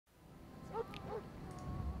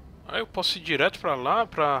Ah, eu posso ir direto pra lá,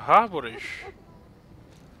 pra Harborage?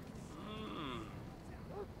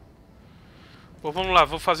 Bom, vamos lá,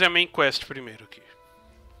 vou fazer a main quest primeiro aqui.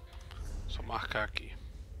 Só marcar aqui.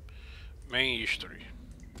 Main history.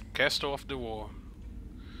 Castelo of the War.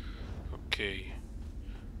 Ok.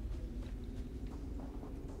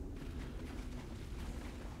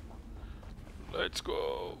 Let's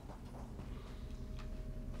go.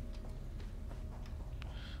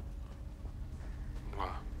 Vamos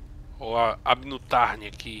lá. Ou a Abnutarne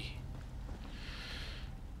aqui.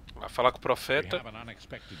 Vai falar com o profeta.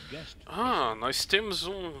 Ah, nós temos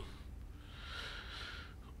um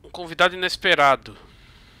convidado inesperado.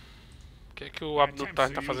 O que é que o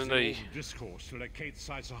Abnutarne está fazendo aí?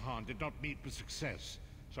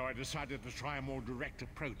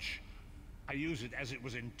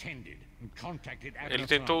 Ele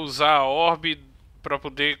tentou usar a orbe para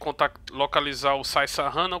poder localizar o Sai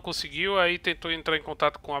Sahan, não conseguiu, aí tentou entrar em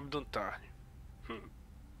contato com o Abnutarne.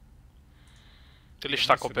 Ele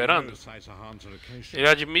está cooperando? Ele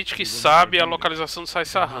admite que sabe a localização do Sai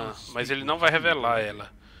Sahan, mas ele não vai revelar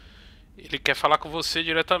ela. Ele quer falar com você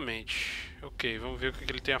diretamente. Ok, vamos ver o que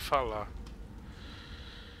ele tem a falar.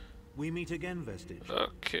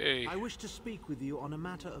 Ok.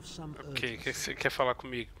 Ok, o que você quer falar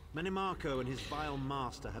comigo? Manimarco and his vile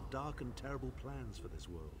master have dark and terrible plans for this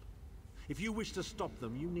world. If you wish to stop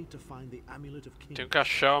them, you need to find the amulet of kings. Tenho que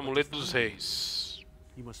achar o amuleto dos reis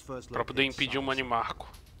para poder impedir o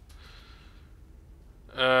Manimarco.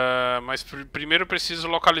 Mas primeiro eu preciso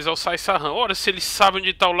localizar o Sai Sahan. Ora, se ele sabe onde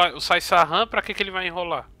está o Sai Sahan, para que ele vai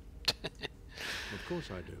enrolar?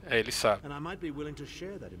 É, ele sabe.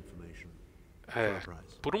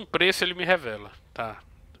 Por um preço ele me revela. Tá.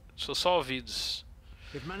 Sou só ouvidos.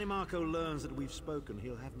 If Manimarco learns that we've spoken,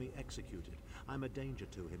 he'll have me executed. I'm a danger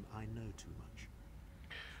to him. I know too much.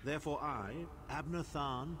 Therefore I, Abner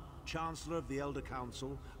Tharn, Chancellor of the Elder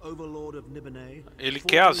Council, Overlord of Nibene, ele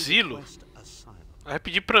quer asilo? Vai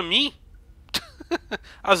pedir pra mim?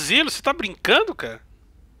 Asilo? Você tá brincando, cara?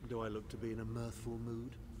 Do I look to be in a mirthful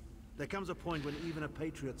mood? There comes a point when even a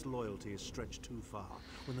patriot's loyalty is stretched too far,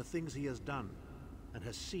 when the things he has done and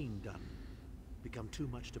has seen done become too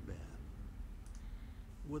much to bear.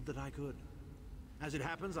 Would that I could. As it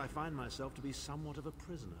happens, I find myself to be somewhat of a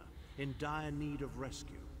prisoner, in dire need of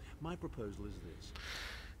rescue. My proposal is this.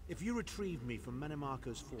 If you retrieve me from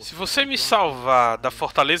Manimarco's force, se você me salvar da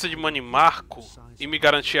fortaleza de Manimarco e me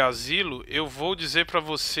garantir asilo, eu vou dizer pra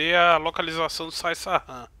você a localização do Sai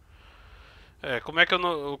Sahan. Como é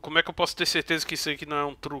que eu posso ter certeza que isso aqui não é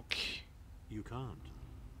um truque?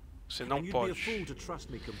 Você não pode.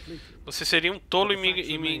 Você seria um tolo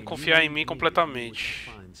em me confiar em mim completamente.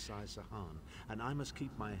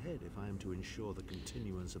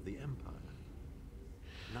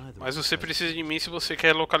 Mas você precisa de mim se você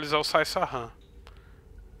quer localizar o Sai Sahan.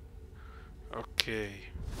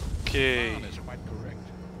 Ok. Ok.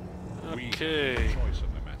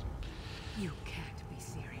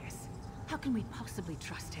 How can we possibly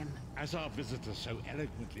trust him? As our visitor so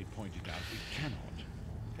eloquently pointed out, we cannot.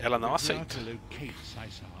 Ela não aceita. To locate Sai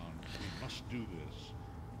Sahan, we must do this.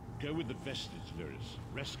 Go with the vestige, Lyris.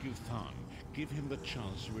 Rescue Tharn. Give him the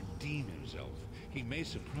chance to redeem himself. He may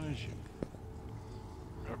surprise you.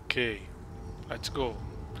 Ok. Let's go.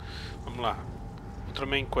 Vamos lá. Outra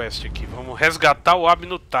main quest aqui. Vamos resgatar o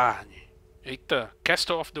Abnutarne. Eita.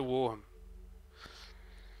 Castelo of the Worm.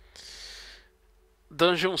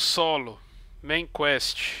 Dungeon solo. Main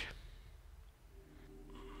quest.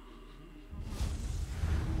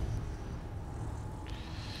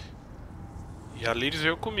 E a Lyris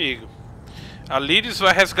veio comigo. A Lyris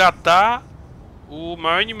vai resgatar o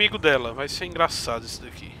maior inimigo dela. Vai ser engraçado isso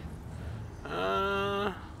daqui.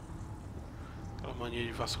 Aquela mania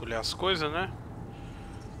de vasculhar as coisas, né?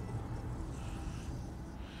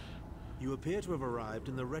 You appear to have arrived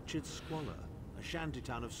in the wretched squalor.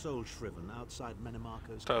 Shantytown of Soulshriven outside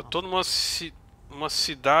Manimarco's Tá, eu tô numa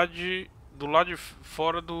cidade do lado de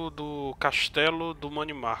fora do castelo do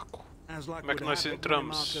Manimarco. Como é que nós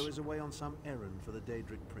entramos?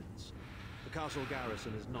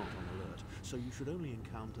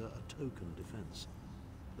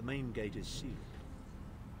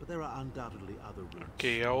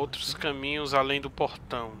 Ok, há outros caminhos além do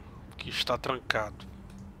portão que está trancado.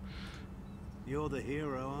 You're the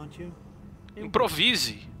hero, aren't you?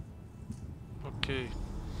 Improvise. Ok.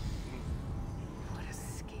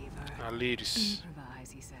 A Lyris.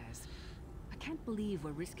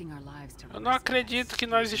 Eu não acredito que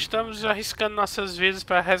nós estamos arriscando nossas vidas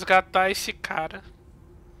para resgatar esse cara.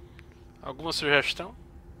 Alguma sugestão?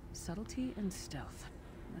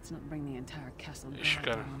 Ixi,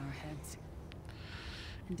 cara.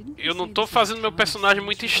 And didn't you Eu não say tô this was a fazendo meu town of personagem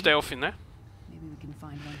muito sanctuary? stealth, né? Maybe we can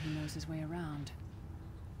find one who knows his way around.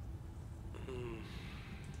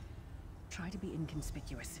 Try to be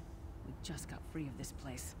inconspicuous. We just got free of this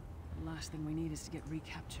place. The last thing we need is to get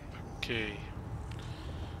recaptured. Ok.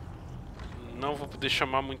 Não vou poder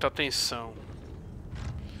chamar muita atenção.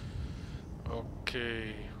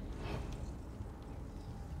 Ok.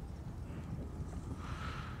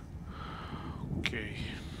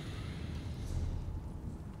 Ok.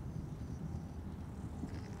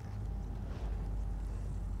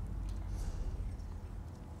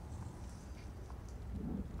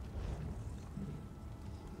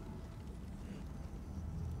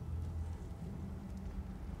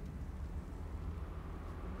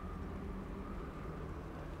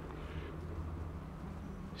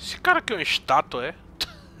 Esse cara aqui é uma estátua, é?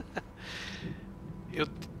 Eu...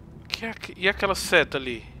 E aquela seta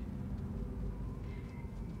ali?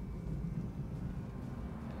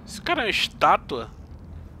 Esse cara é uma estátua?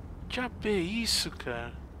 Que diabo é isso,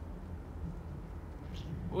 cara?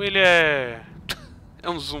 Ou ele é... é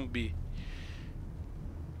um zumbi?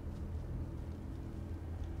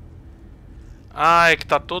 Ah, é que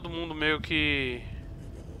tá todo mundo meio que...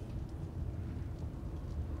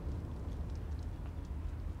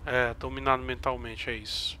 É, dominado mentalmente, é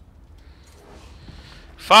isso.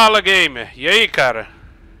 Fala, gamer! E aí, cara?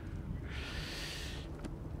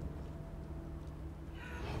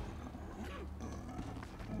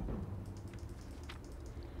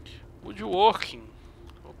 Woodworking.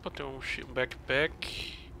 Opa, tem um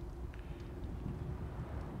backpack.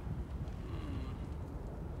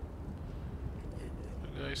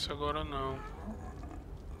 Vou pegar isso agora não.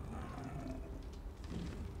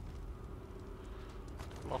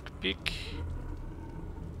 Lockpick.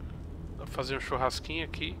 Dá pra fazer um churrasquinho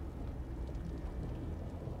aqui.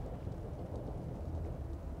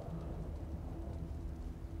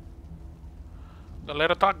 A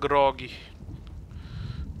galera tá grog.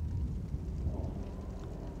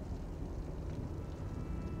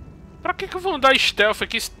 Pra que eu vou andar stealth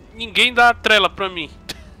aqui se ninguém dá trela pra mim?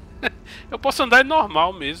 Eu posso andar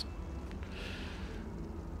normal mesmo.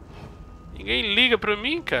 Ninguém liga pra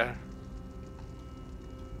mim, cara.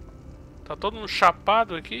 Tá todo mundo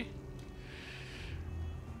chapado aqui.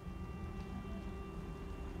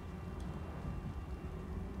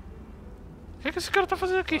 O que esse cara tá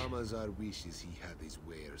fazendo aqui?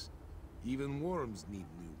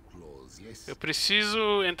 Eu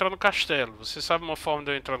preciso entrar no castelo. Você sabe uma forma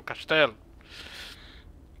de eu entrar no castelo?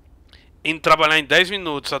 Em trabalhar em 10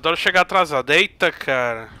 minutos. Adoro chegar atrasado. Eita,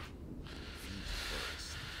 cara.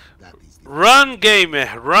 Run,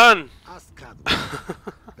 gamer, run!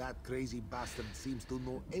 That crazy bastard seems to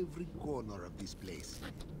know every corner of this place.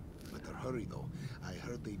 Better hurry though. I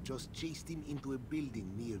heard they just chased him into a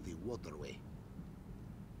building near the waterway.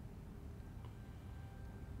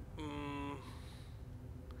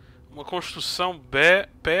 Uma construção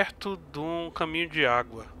perto de um caminho de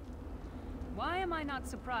água. Why am I not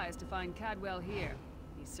surprised to find Cadwell here?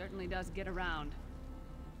 He certainly does get around.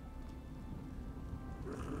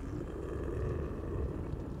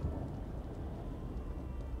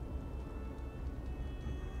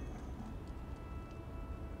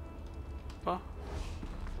 Opa.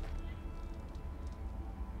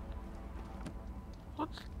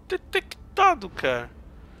 Detectado, cara.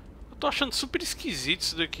 Eu tô achando super esquisito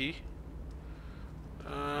isso daqui.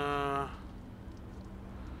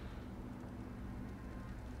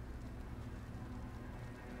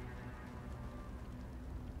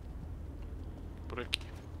 Por aqui.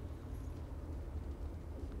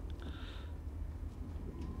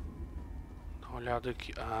 Dá uma olhada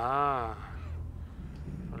aqui. Ah.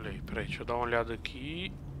 Olha aí, peraí, deixa eu dar uma olhada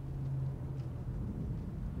aqui.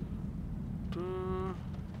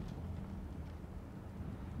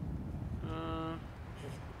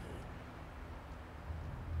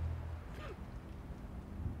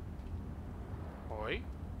 Oi?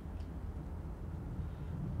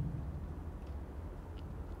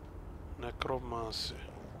 Necromancer.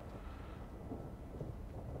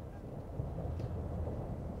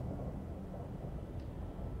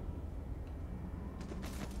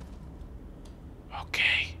 Ok.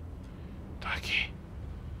 Tô aqui.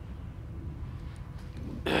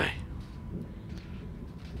 Ai.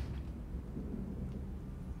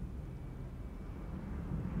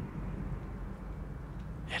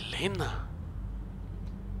 Helena?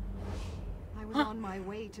 I was on my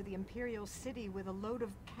way to the Imperial City with a load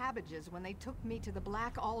of cabbages when they took me to the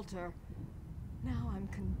Black Altar. Now I'm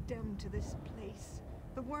condemned to this place.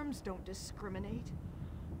 The worms don't discriminate.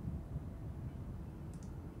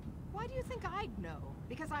 Why do you think I'd know?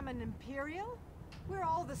 Because I'm an Imperial? We're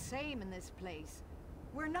all the same in this place.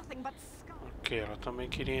 We're nothing but scum. Ok, ela também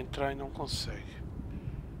queria entrar e não consegue.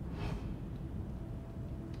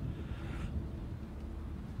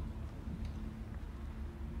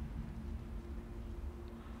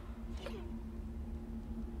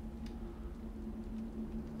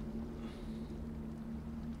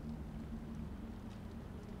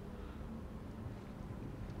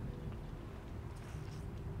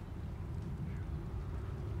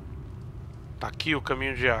 Tá aqui o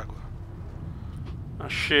caminho de água.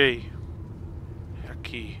 Achei. É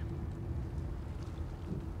aqui.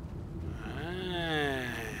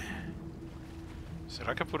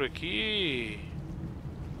 Será que é por aqui?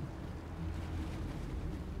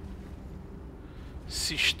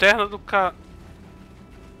 Cisterna do ca...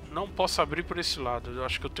 Não posso abrir por esse lado. Eu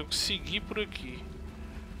acho que eu tenho que seguir por aqui.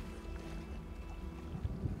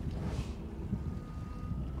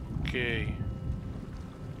 Ok.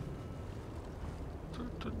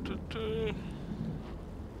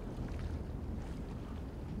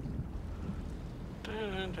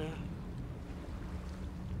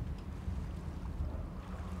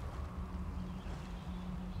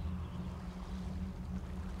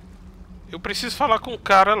 Eu preciso falar com o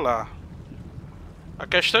cara lá. A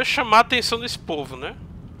questão é chamar a atenção desse povo, né?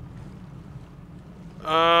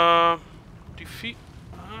 Ah,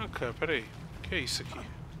 cara, peraí. O que é isso aqui?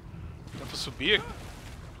 Dá pra subir aqui?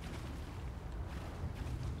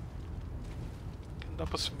 Não dá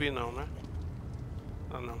pra subir não, né?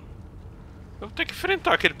 Ah, não. Eu vou ter que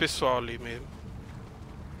enfrentar aquele pessoal ali mesmo.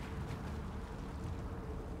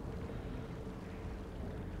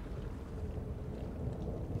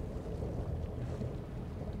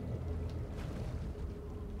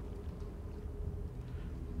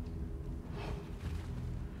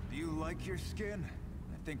 Do you like your skin?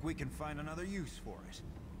 I think we can find another use for it.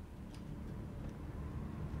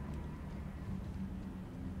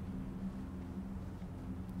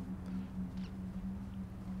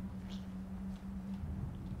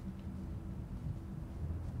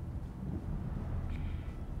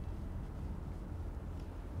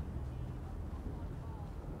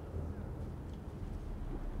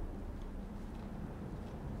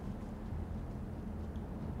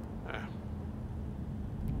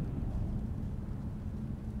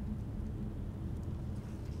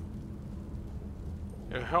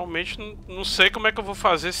 Eu realmente não sei como é que eu vou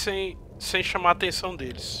fazer sem chamar a atenção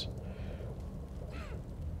deles.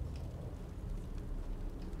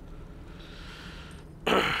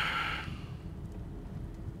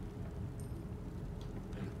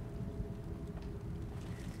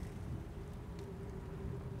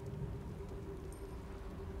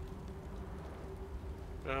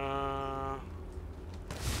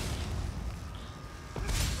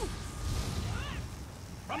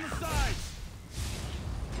 From the sides!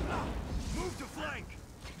 Move to flank!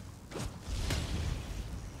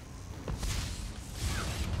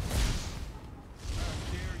 How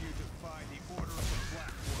dare you defy the order of the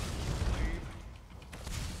Black Worm, slave?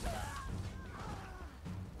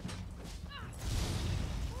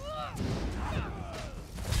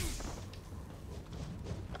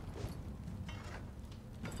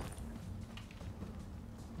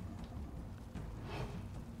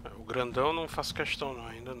 O grandão não faço questão não,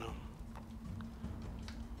 ainda não.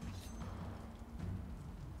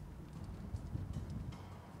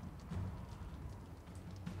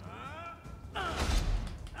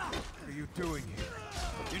 What are you doing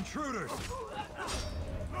here? Intruders!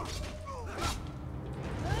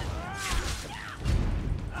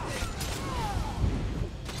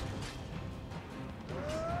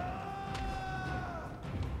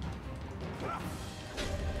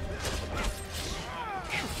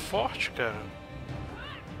 Acho forte, cara.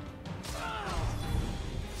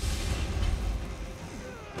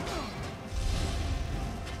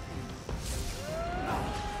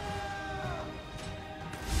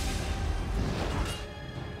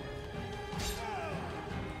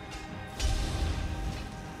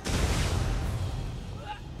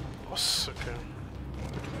 Nossa, cara.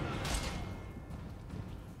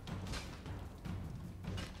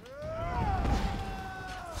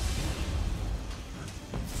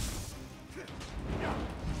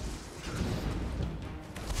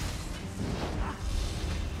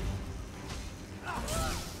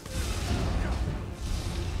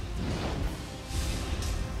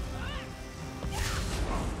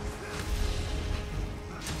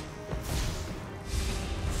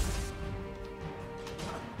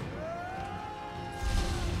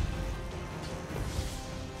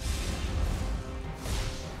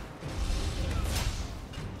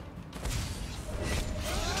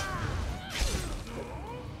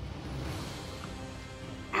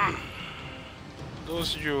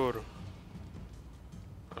 Doce de ouro.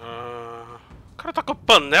 cara tá com a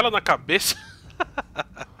panela na cabeça.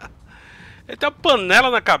 Ele tem uma panela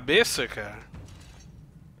na cabeça, cara.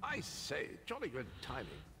 I say, jolly good timing.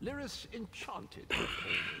 Lyris enchanted with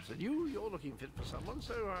owners, and you're looking fit for someone,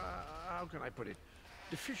 so how can I put it?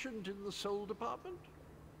 Deficient in the soul department?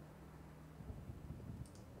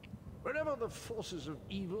 Wherever the forces of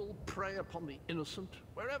evil prey upon the innocent,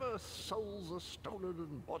 wherever souls are stolen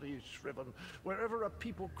and bodies shriven, wherever a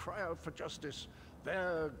people cry out for justice,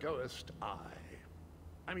 there goest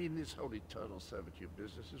I mean, this whole eternal servitude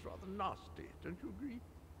business is rather nasty, don't you agree?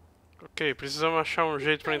 Ok, precisamos achar um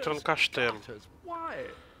jeito pra entrar no castelo. Why?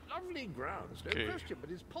 Lovely grounds, no Ok. question,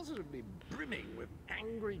 but it's positively brimming with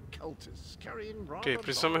angry cultists carrying Ok, rather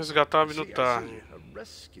precisamos long- resgatar a See, I Minotaur. see. A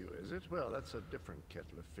rescue, is it? Well, that's a different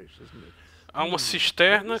kettle of fish, isn't it? Há uma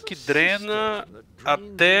cisterna que drena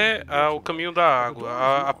até o caminho da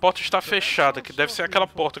água. A porta está fechada, que deve ser aquela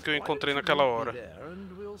porta que eu encontrei naquela hora.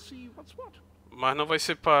 Mas não vai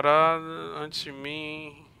separar antes de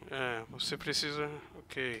mim. É, você precisa...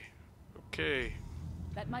 Ok. Ok.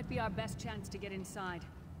 That might be our best chance to get inside.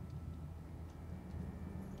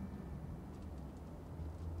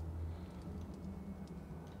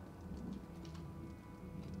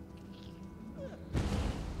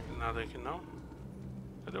 Nada aqui não.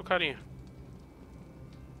 Cadê o carinha?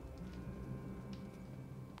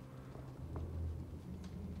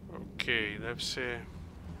 Ok, deve ser...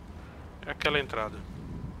 É aquela entrada.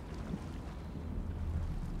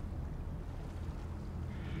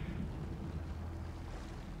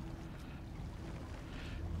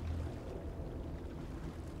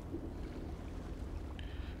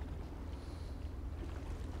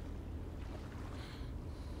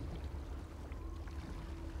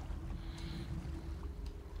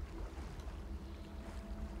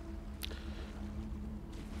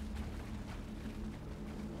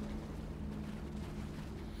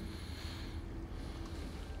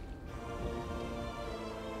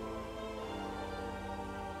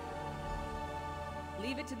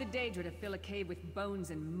 Leave it to the Daedra to fill a cave with bones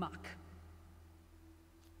and muck.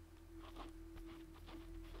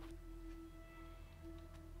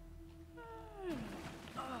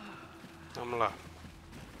 Vamos lá.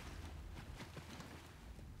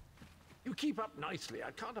 You keep up nicely.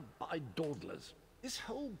 I can't abide dawdlers. This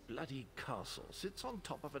whole bloody castle sits on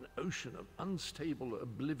top of an ocean of unstable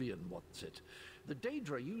oblivion, what's it? The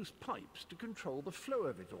Daedra use pipes to control the flow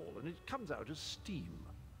of it all, and it comes out as steam.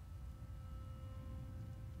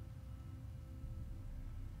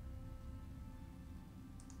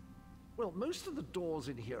 Well, most of the doors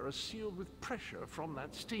in here are sealed with pressure from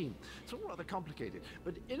that steam. It's all rather complicated,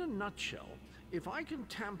 but in a nutshell, if I can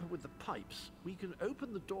tamper with the pipes, we can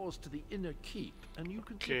open the doors to the inner keep, and you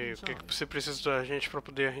can Ok, slip o que inside. você precisa da gente pra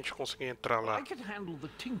poder a gente conseguir entrar lá? I can handle the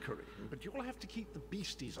tinkering, but you'll have to keep the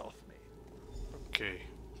beasties off me. Ok.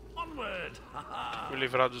 Onward! Me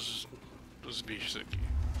livrar dos bichos aqui.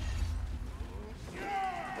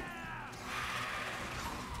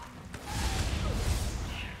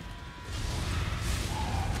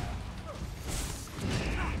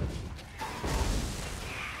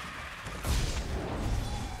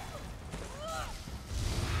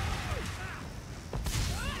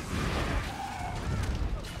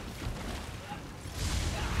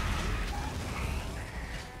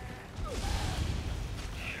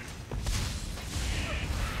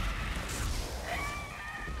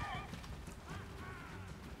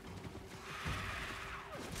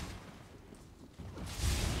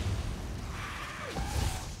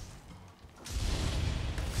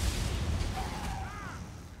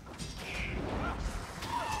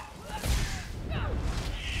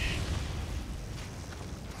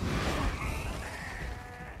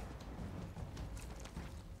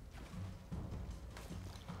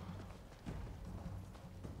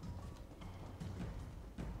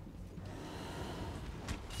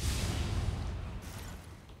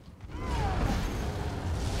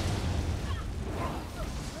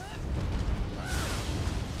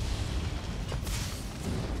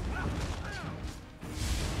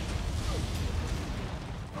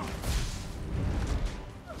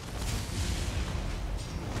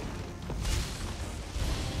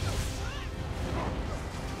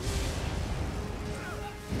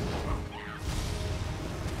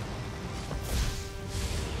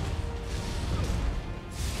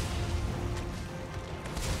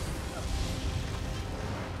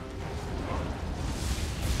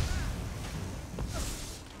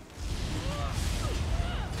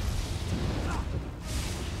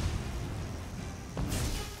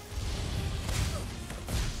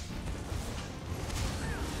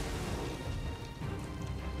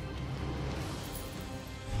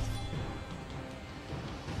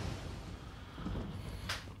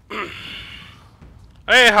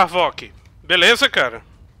 Ei, Havok. Beleza, cara?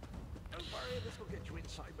 Don't worry, this will get you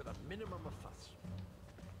inside with a minimum of fuss.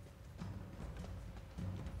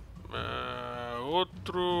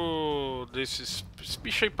 Outro desses... Esse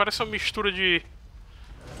bicho aí parece uma mistura de...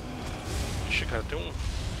 Ixi, cara, tem um...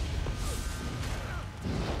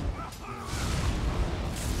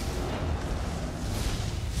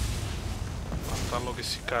 Matar logo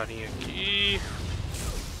esse carinha aqui.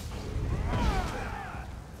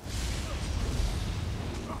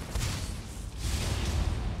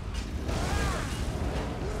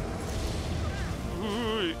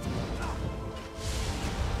 Ui.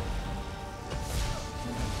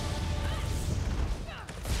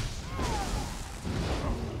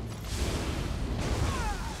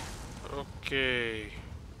 Ok.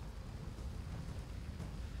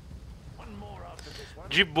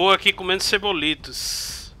 De boa aqui comendo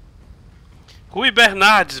cebolitos. Rui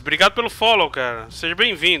Bernardes, obrigado pelo follow, cara. Seja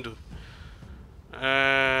bem-vindo.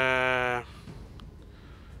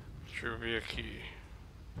 Deixa eu ver aqui.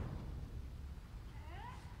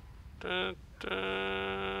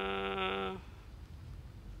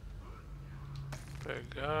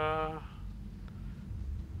 Pegar.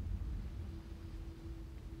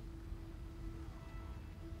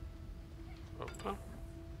 Opa.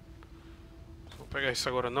 Não vou pegar isso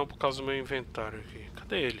agora não por causa do meu inventário aqui.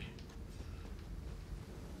 Cadê ele?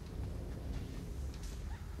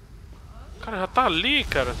 Cara, já tá ali,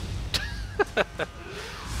 cara.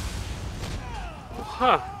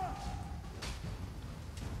 Porra.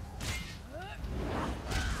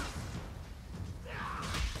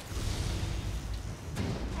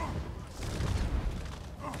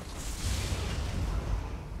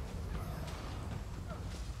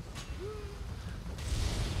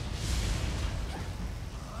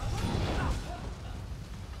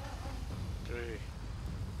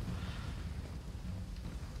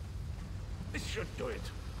 This should do it.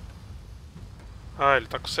 Ah, ele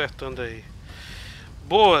tá consertando aí.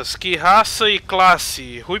 Boas, que raça e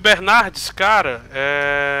classe? Rui Bernardes, cara,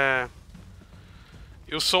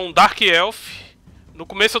 eu sou um Dark Elf. No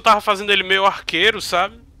começo eu tava fazendo ele meio arqueiro,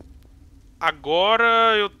 sabe?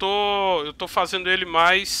 Agora eu tô fazendo ele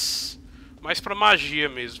mais pra magia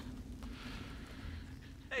mesmo.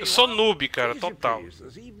 Eu sou noob, cara, total.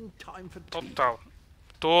 Total.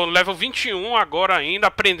 Tô no level 21 agora ainda,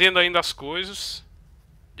 aprendendo ainda as coisas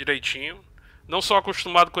direitinho. Não sou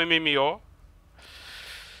acostumado com MMO.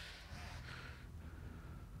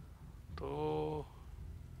 Tô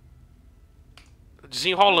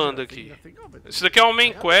desenrolando aqui. Esse daqui é uma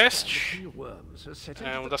main quest.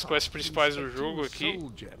 É uma das quests principais do jogo aqui.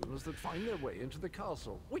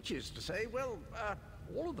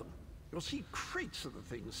 You'll see crates of the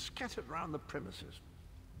things scattered around the premises.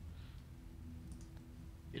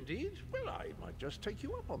 Indeed? Well, I might just take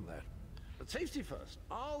you up on that. But safety first.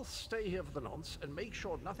 I'll stay here for the nonce and make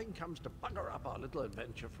sure nothing comes to bugger up our little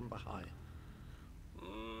adventure from behind.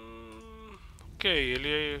 Ok,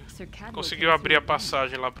 ele conseguiu abrir a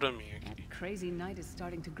passagem lá pra mim aqui. Crazy night is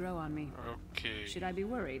starting to grow on me. Ok. Should I be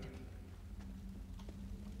worried?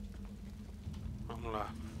 Vamos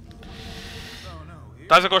lá.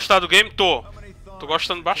 Tá gostando do game? Tô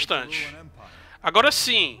gostando bastante. Agora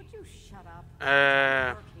sim,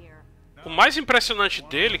 o mais impressionante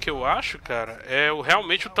dele, que eu acho, cara, é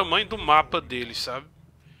realmente o tamanho do mapa dele, sabe?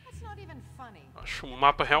 Acho um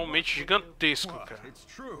mapa realmente gigantesco, cara.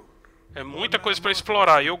 É muita coisa pra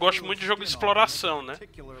explorar, e eu gosto muito de jogo de exploração, né?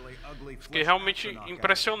 Fiquei realmente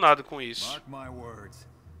impressionado com isso. O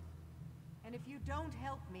que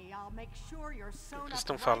eles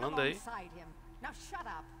estão falando aí?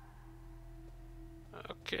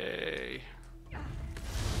 Ok.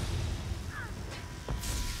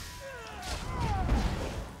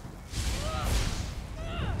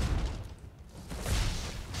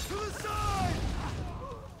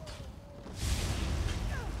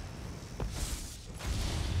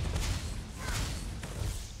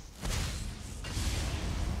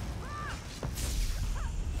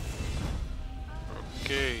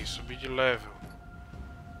 Ok, subi de level.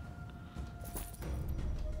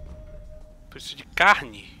 Preciso de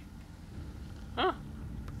carne.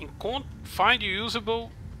 Find usable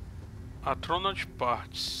atronach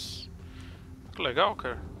parts. Que legal,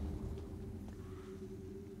 cara.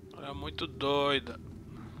 É muito doida.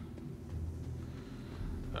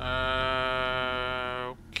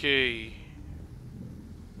 Ok.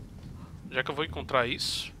 Já que eu vou encontrar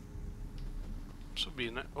isso. Vamos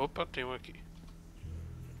subir, né? Opa, tem um aqui.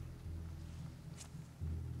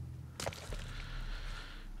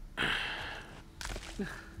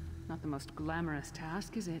 Not the most glamorous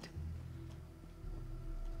task, is it?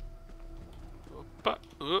 Opa.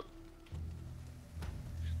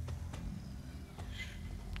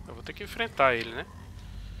 Eu vou ter que enfrentar ele, né?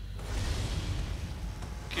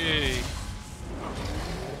 Ok.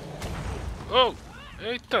 Oh!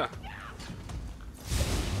 Eita!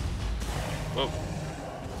 Oh.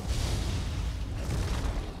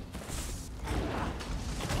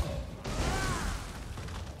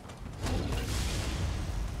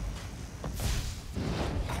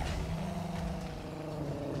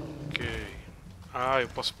 Ok. Ah, eu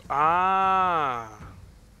posso... Ah!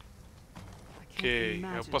 Ok,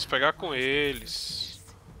 eu posso pegar com eles.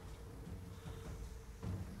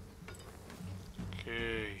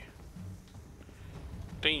 Ok.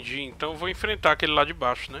 Entendi, então eu vou enfrentar aquele lá de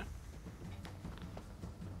baixo, né?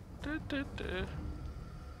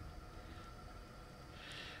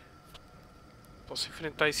 Posso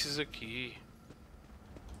enfrentar esses aqui.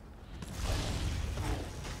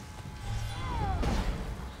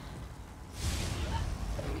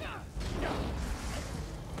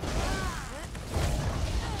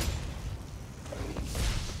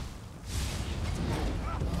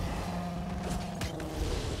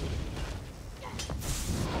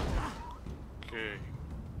 Ok.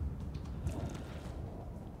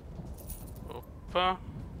 Opa.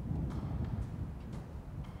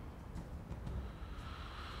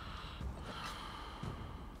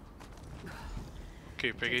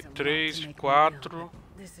 Ok, peguei 3, 4. Não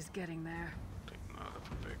tem nada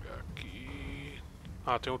pra pegar aqui.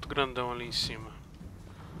 Ah, tem outro grandão ali em cima.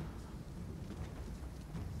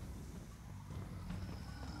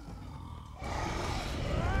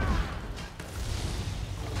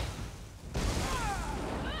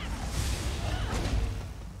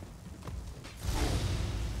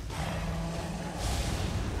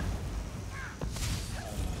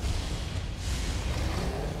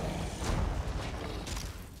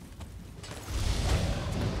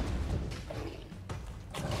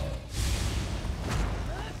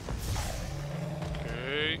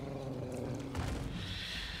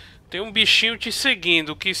 Tem um bichinho te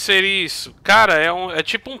seguindo. O que seria isso? Cara, é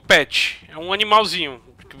tipo um pet. É um animalzinho.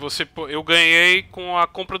 Que eu ganhei com a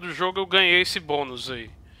compra do jogo. Eu ganhei esse bônus aí.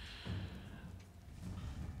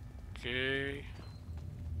 Ok.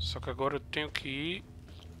 Só que agora eu tenho que ir.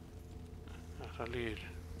 Ah, ali ele.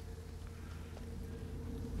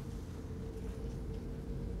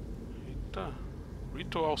 Eita.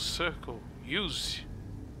 Ritual Circle. Use.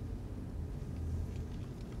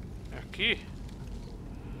 É aqui?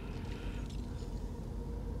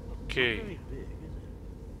 Ok.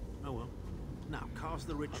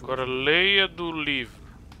 Agora leia do livro.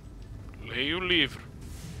 Leia o livro.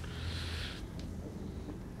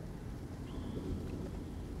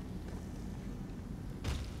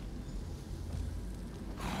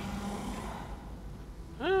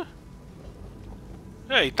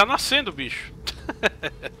 Ei, tá nascendo, bicho.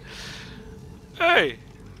 Ei.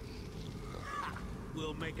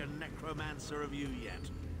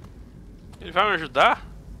 Ele vai me ajudar?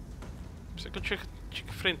 Pensei que eu tinha que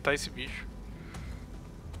enfrentar esse bicho.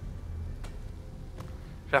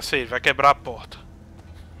 Já sei, ele vai quebrar a porta.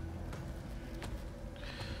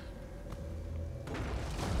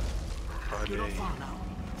 Olha aí.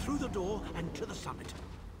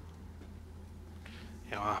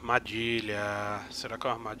 É uma armadilha. Será que é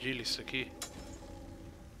uma armadilha isso aqui?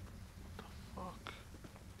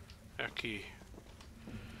 É aqui.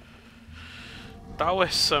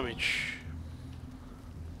 Tower Summit.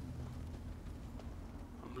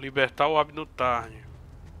 Vamos libertar o Abnutarne.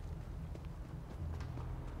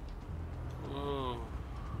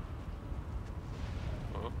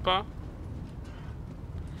 Opa.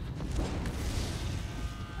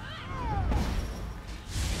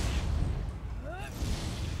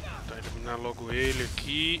 Tá, eliminar logo ele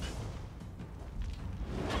aqui.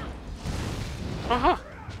 Aham.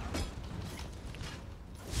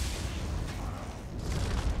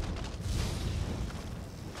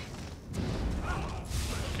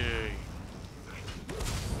 Ok.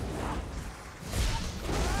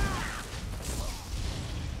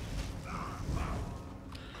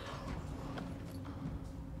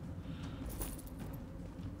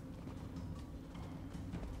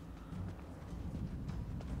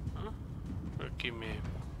 Aqui mesmo.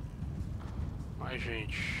 Mais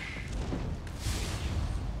gente.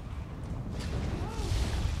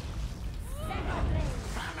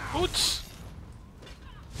 Putz!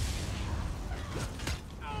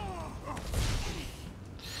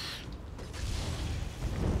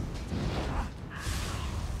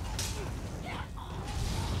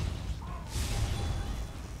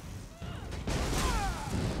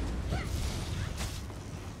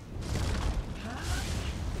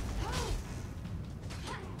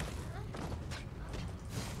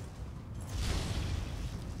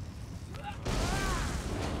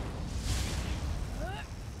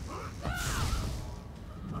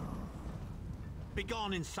 Be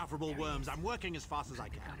gone, insufferable worms. I'm working as fast as I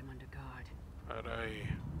can. Got him under guard. Pera aí.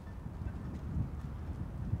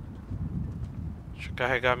 Deixa eu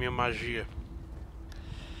carregar minha magia.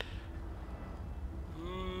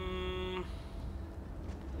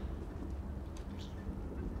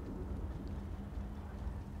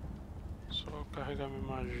 Só carregar minha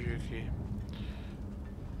magia aqui.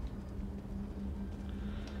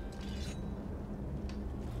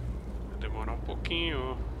 Vai demorar um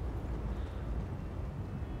pouquinho.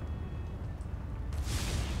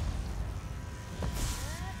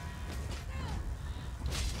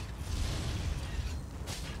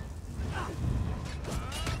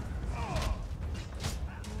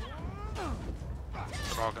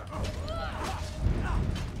 Droga.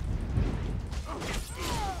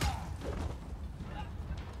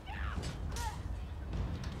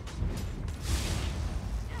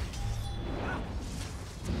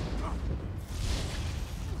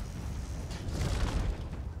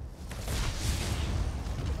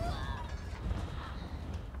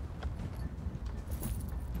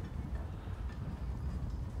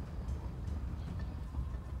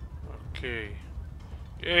 Ok.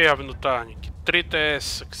 E aí, Abnutarni, que treta é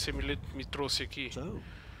essa que você me trouxe aqui? So,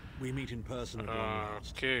 we meet in person at long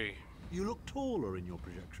last. Ok. You look taller in your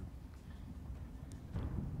projection.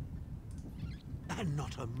 And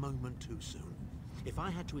not a moment too soon. If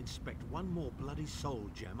I had to inspect one more bloody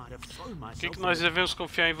soul gem, I'd have thrown Por myself. que nós devemos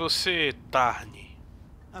confiar em você, Tarni?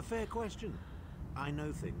 A fair question. I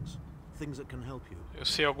know things. Things that can help you. Eu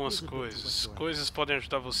sei algumas coisas. Coisas podem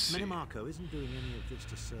ajudar você. Manimarco isn't doing any of this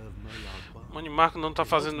to serve Molag Bal. Manimarco não está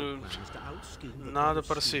fazendo nada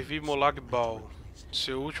para servir Molag Bal.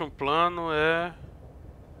 Seu último plano é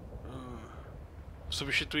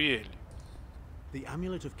substituir ele. The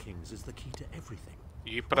Amulet of Kings is the key to everything.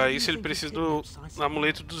 E para isso ele precisa do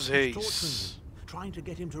amuleto dos reis. Trying to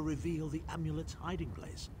get him to reveal the amulet's hiding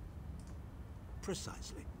place.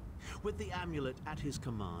 Precisely. With the amulet at his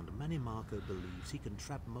command, Manimarco believes he can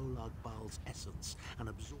trap Molag Bal's essence and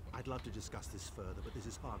absorb. I'd love to discuss this further, but this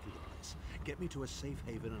is hardly the place. Get me to a safe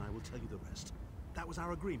haven and I will tell you the rest. That was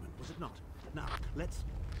our agreement, was it not? Now, let's...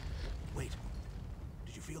 Wait.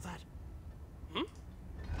 Did you feel that? Hmm?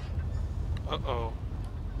 Uh-oh.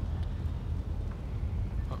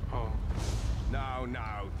 Uh-oh. Now,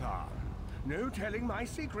 Tharn. No telling my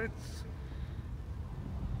secrets.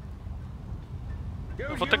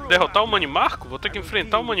 Eu vou ter que derrotar o Manimarco? Vou ter que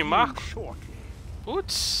enfrentar o Manimarco?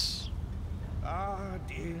 Putz. Ah,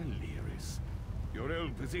 dear Lyris. Your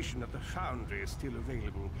old position at the foundry is still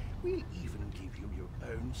available. We'll even give you your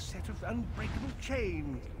own set of unbreakable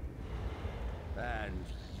chains. And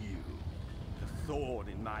you, the thorn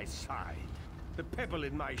in my side, the pebble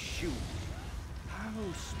in my shoe. How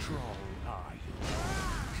strong are you?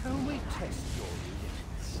 Shall we test your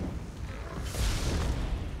limits?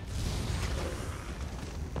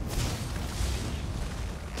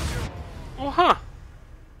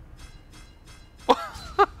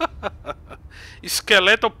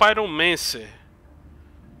 Esqueleto Pyromancer.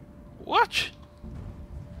 What?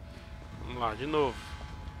 Vamos lá, de novo.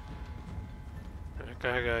 Vou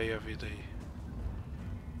recarregar aí a vida aí.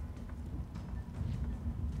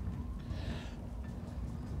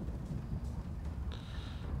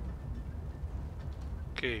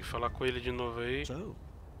 Ok, falar com ele de novo aí. So,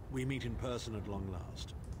 we meet in person at long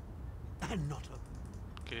last. And not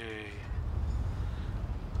a... Ok.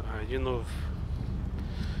 Ah, de novo.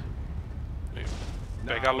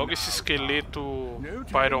 Pegar logo esse esqueleto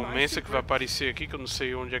Pyromancer que vai aparecer aqui, que eu não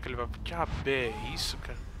sei onde é que ele vai... Que diabo é isso,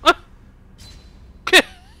 cara? Ah! Que?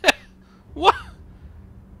 What?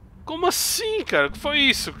 Como assim, cara? O que foi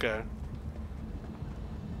isso, cara?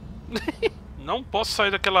 Não posso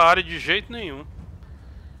sair daquela área de jeito nenhum.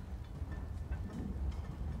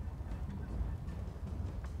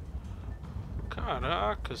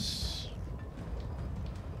 Caracas.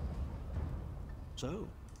 So,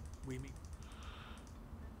 we meet...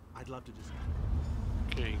 I'd love to discuss.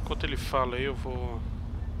 Ok, enquanto ele fala aí eu vou...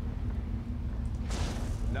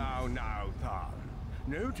 Now, Tharn.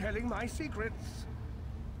 No telling my secrets.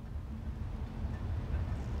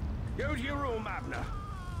 Go to your room, Abner.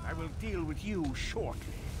 I will deal with you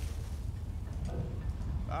shortly.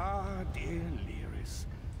 Ah, dear Lyris.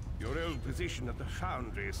 Your old position at the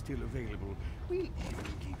foundry is still available. We'll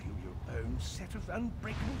even give you your own set of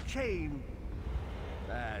unbreakable chain.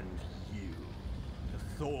 And you, the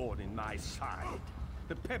thorn in my side,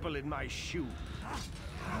 the pebble in my shoe. How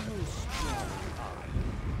strong are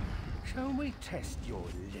you? Shall we test your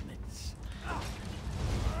limits?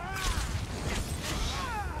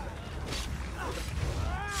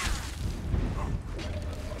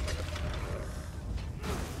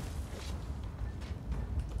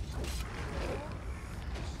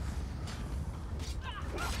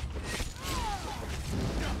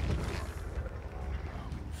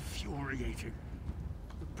 infuriating.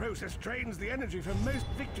 The process drains the energy from most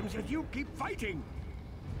victims, yet you keep fighting.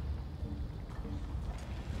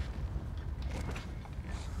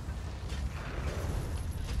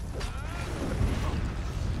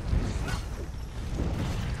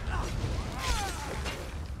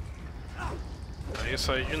 Aí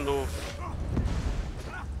saí de novo.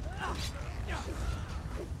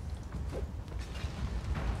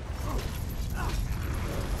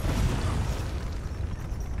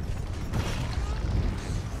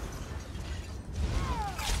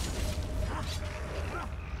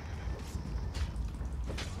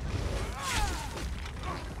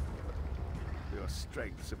 Your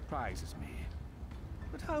strength surprises me.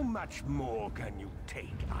 But how much more can you take,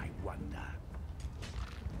 I wonder?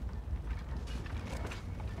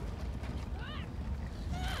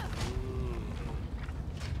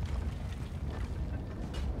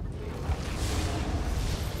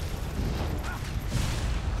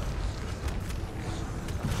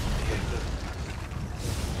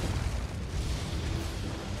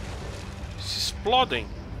 Explodem.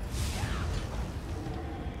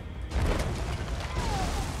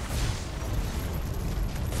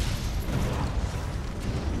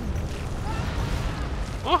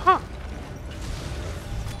 Aham.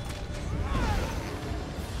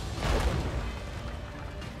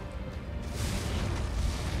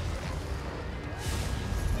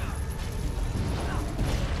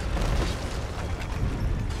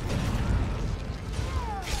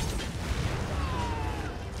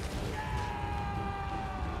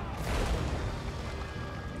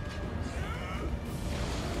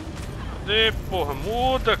 Cadê, porra?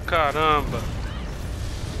 Muda, caramba.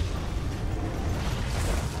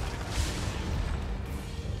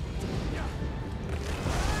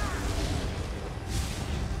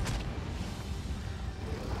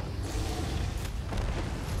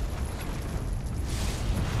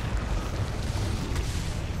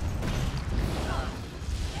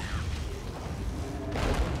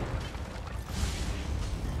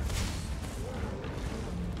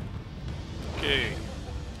 Ok.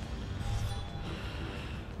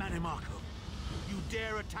 Marco, you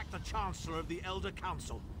dare attack the Chancellor of the Elder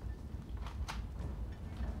Council?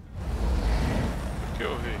 O que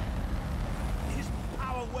eu vi? His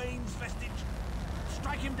power wanes, Vestige.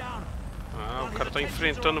 Strike him down. Ah, o cara tá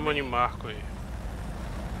enfrentando o Manimarco aí.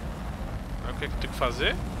 Aí o que eu tenho que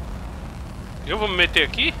fazer? Eu vou me meter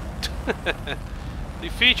aqui?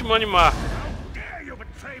 Defeat Manimarco. How dare you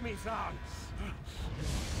betray me, Zahn?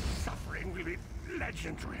 Suffering will be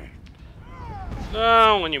legendary.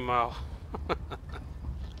 Não, animal.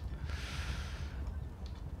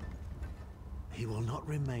 He will not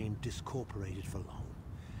remain discorporated for long.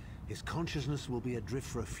 His consciousness will be adrift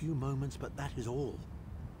for a few moments, but that is all.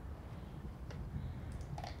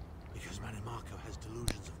 Because Manimarco has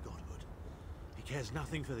delusions of godhood. He cares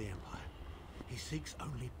nothing for the Empire. He seeks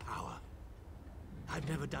only power. I've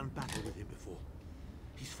never done battle with him before.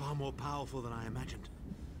 He's far more powerful than I imagined.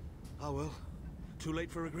 Oh well, too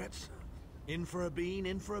late for regrets. In for a bean,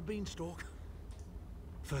 in for a beanstalk.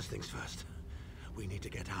 First things first, we need to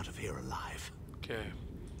get out of here alive. Okay.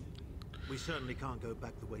 We certainly can't go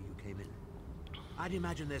back the way you came in. I'd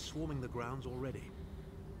imagine they're swarming the grounds already.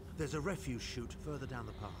 There's a refuse chute further down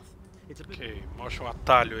the path. It's a bit... Ok, mostra o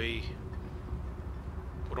atalho aí.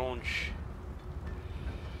 Por onde?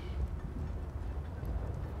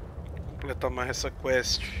 Completar mais essa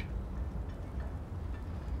quest.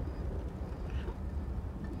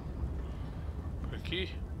 Por aqui?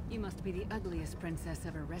 You must be the ugliest princess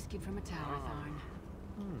ever rescued from a tower, Tharn.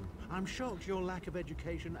 I'm shocked your lack of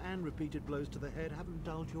education and repeated blows to the head haven't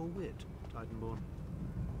dulled your wit, Titanborn.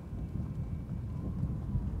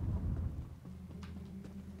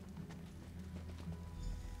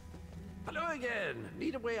 Hello again.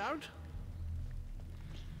 Need a way out?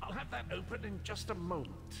 I'll have that open in just a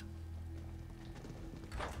moment.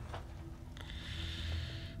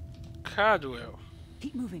 Cadwell.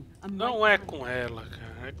 Keep moving. I'm Não right é com ela,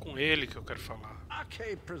 cara. É com ele que eu quero falar.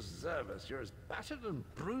 Okay, preserve us. You're as battered and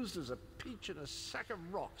bruised as a peach in a sack of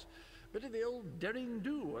rocks. Bit of the old derring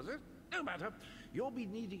do, was it? No matter. You'll be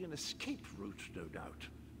needing an escape route, no doubt.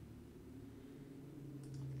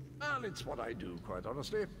 Well, it's what I do, quite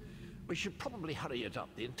honestly. We should probably hurry it up.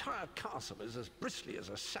 The entire castle is as bristly as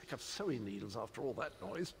a sack of sewing needles after all that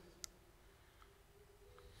noise.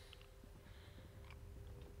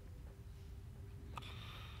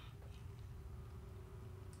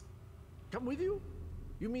 Come with you?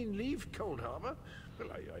 You mean leave Cold Harbor?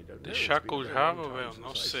 Well, I don't know. Deixar It's been Cold a very long Harbor? time Well, since não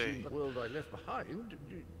I've sei. seen the world I left behind.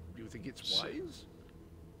 Do you think it's wise?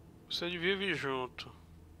 Você devia vir junto.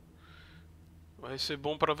 Vai ser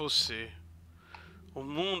bom pra você. O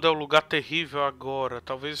mundo é um lugar terrível agora.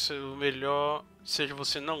 Talvez o melhor seja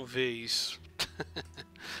você não ver isso.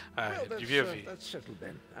 Ah, Well, eu devia ver. that's settled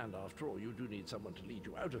then. And after all, you do need someone to lead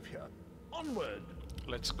you out of here. Onward!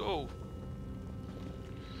 Let's go.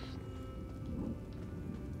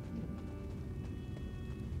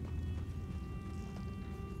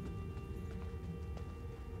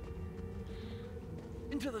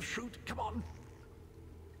 Into the chute, come on!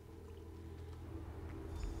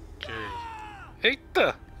 Ok.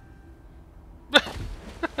 Eita!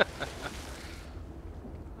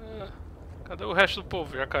 Cadê o resto do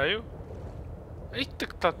povo? Já caiu? Eita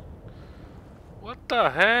que tá... What the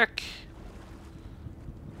heck?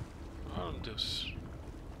 Oh, meu Deus.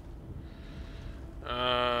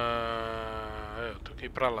 Eu tenho que ir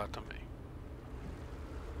pra lá também.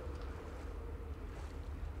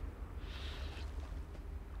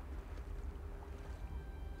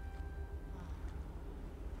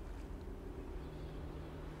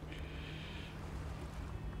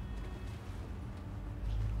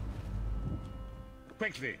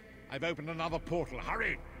 Quickly! I've opened another portal.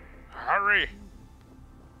 Hurry! Hurry!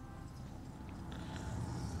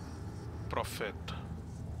 Profeta.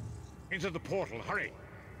 Into the portal. Hurry!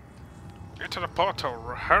 Into the portal,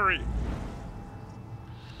 hurry!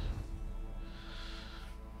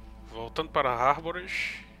 Voltando para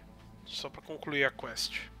Árvores, só para concluir a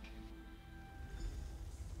quest.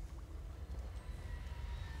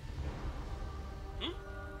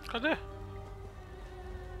 Cadê?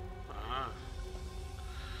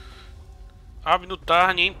 Abno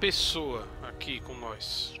Tarni em pessoa, aqui com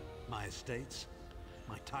nós. My estates,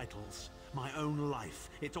 my titles, my own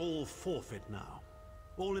life, it's all forfeit now.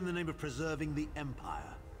 All in the name of preserving the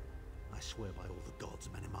Empire. I swear by all the gods,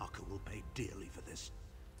 Manimarco will pay dearly for this.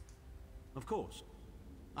 Of course,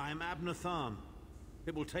 I am Abner Tharn.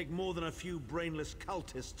 It will take more than a few brainless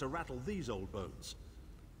cultists to rattle these old bones.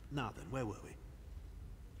 Now then, where were we?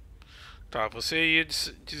 Tá, você ia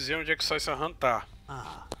dizer onde é que Saisarhan tá.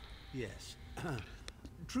 Ah, yes.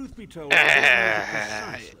 Truth be told,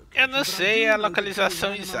 eu não sei a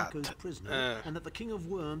localização exata. And that the King of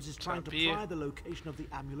Worms is trying to pry the location of the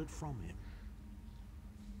amulet from him.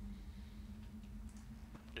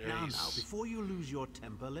 Now, before you lose your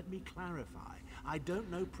temper, let me clarify. I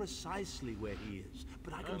don't know precisely where he is,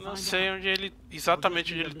 but I can Eu não sei onde ele,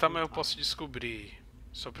 exatamente onde ele tá, mas eu posso descobrir.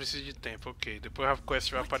 Só preciso de tempo, ok. Depois a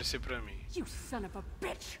quest vai aparecer pra mim. You son of a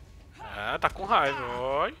bitch! Ah, tá com raiva.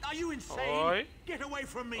 Oi. Oi.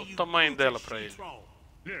 Olha o tamanho dela pra ele.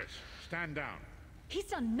 Lyris, stand down. He's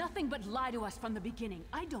done nothing but lie to us from the beginning.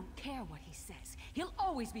 I don't care what he says. He'll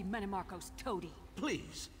always be Manimarco's toady.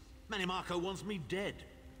 Please. Manimarco wants me dead.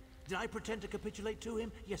 Did I pretend to capitulate to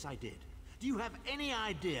him? Yes, I did. Do you have any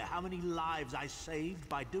idea how many lives I saved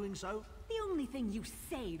by doing so? The only thing you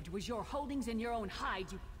saved was your holdings in your own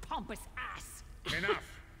hide, you pompous ass. Enough.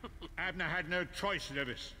 Abner had no choice,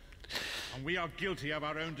 Lyris. And we are guilty of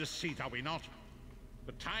our own deceit, are we not?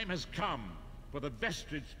 The time has come for the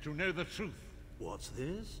Vestige to know the truth. What's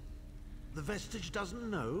this? The Vestige doesn't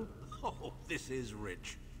know? Oh, this is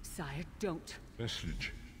rich. Sire, don't.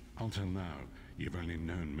 Vestige, until now, you've only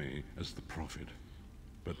known me as the Prophet.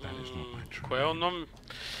 But that is not my true name.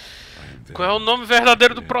 Qual é o nome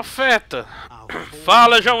verdadeiro do profeta?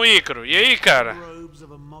 Fala, João Ícaro. E aí, cara? Robes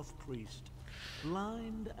of a moth priest,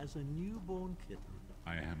 blind as a newborn kitten.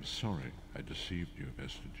 I am sorry I deceived you,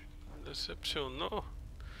 Vestige. Decepcionou.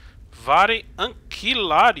 Vare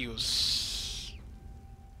Anquilarius.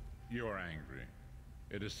 You are angry.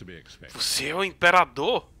 It is to be expected. Você é o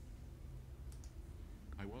imperador?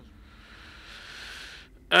 I was.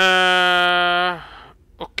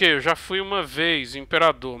 Ok, eu já fui uma vez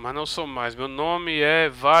imperador, mas não sou mais. Meu nome é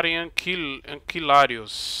Vare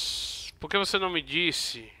Anquilarius. Por que você não me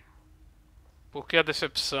disse? Por que a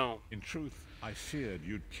decepção? In truth, I feared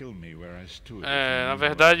you'd kill me where I stood. Na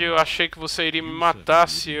verdade eu achei que você iria me matar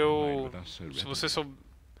se você soubesse.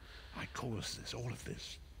 I caused this, all of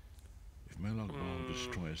this. If Molag Bal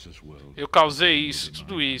destroys this world, eu causei isso,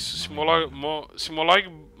 tudo isso. Se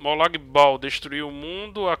Molag Bal destruir o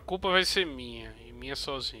mundo, a culpa vai ser minha, e minha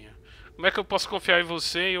sozinha. Como é que eu posso confiar em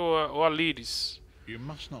você ou a Lyris? You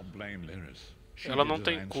must not blame Lyris. Ela não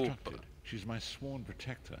tem culpa. She's my sworn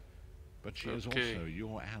protector, but she is also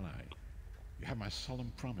your ally. You have my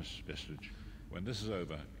solemn promise, Vestige. When this is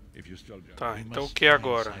over, if you still Tá, então o que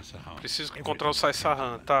agora? Preciso encontrar o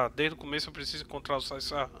Saisarhan. Tá, desde o começo eu preciso encontrar o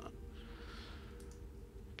Saisarhan.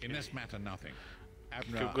 In this matter, nothing.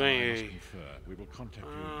 Abner eu and I ganhei. must confer. We will contact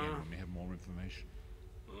you again when we have more information.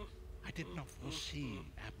 I did not foresee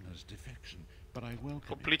Abner's defection, but I welcome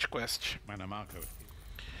Complete quest. Manimarco.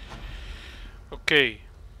 Ok.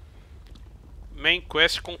 Main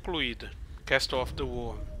quest concluída. Castelo of the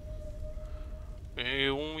Worm. Ganhei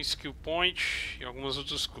um skill point e algumas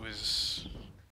outras coisas.